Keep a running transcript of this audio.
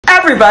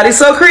Everybody's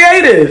so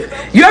creative.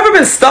 You ever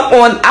been stuck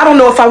on, I don't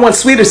know if I want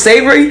sweet or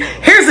savory?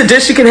 Here's a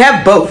dish you can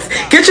have both.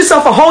 Get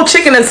yourself a whole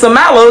chicken and some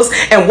mallows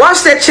and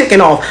wash that chicken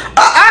off.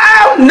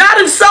 Not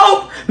in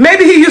soap.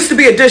 Maybe he used to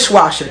be a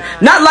dishwasher.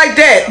 Not like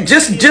that.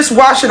 Just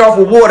wash it off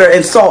with water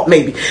and salt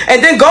maybe.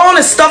 And then go on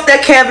and stuff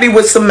that cavity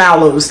with some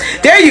mallows.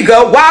 There you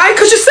go. Why?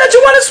 Because you said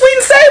you wanted sweet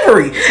and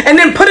savory. And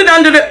then put it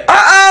under the,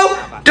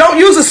 don't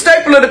use a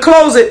stapler to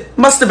close it.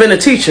 Must have been a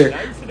teacher.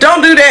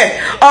 Don't do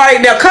that. All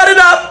right, now cut it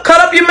up. Cut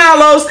up your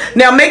mallows.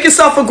 Now make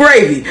yourself a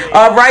gravy.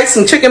 All right,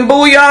 some chicken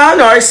bouillon. All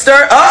right,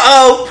 stir.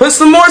 Put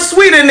some more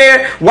sweet in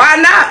there. Why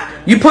not?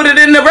 You put it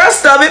in the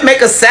rest of it.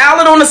 Make a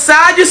salad on the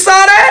side. You saw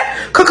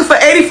that? Cook it for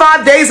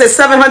 85 days at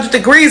 700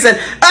 degrees. And,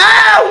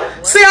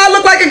 see how it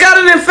look like it got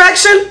an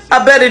infection?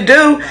 I bet it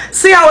do.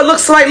 See how it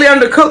looks slightly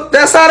undercooked?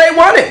 That's how they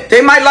want it.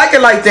 They might like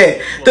it like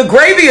that. The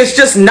gravy is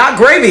just not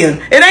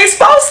gravying. It ain't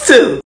supposed to.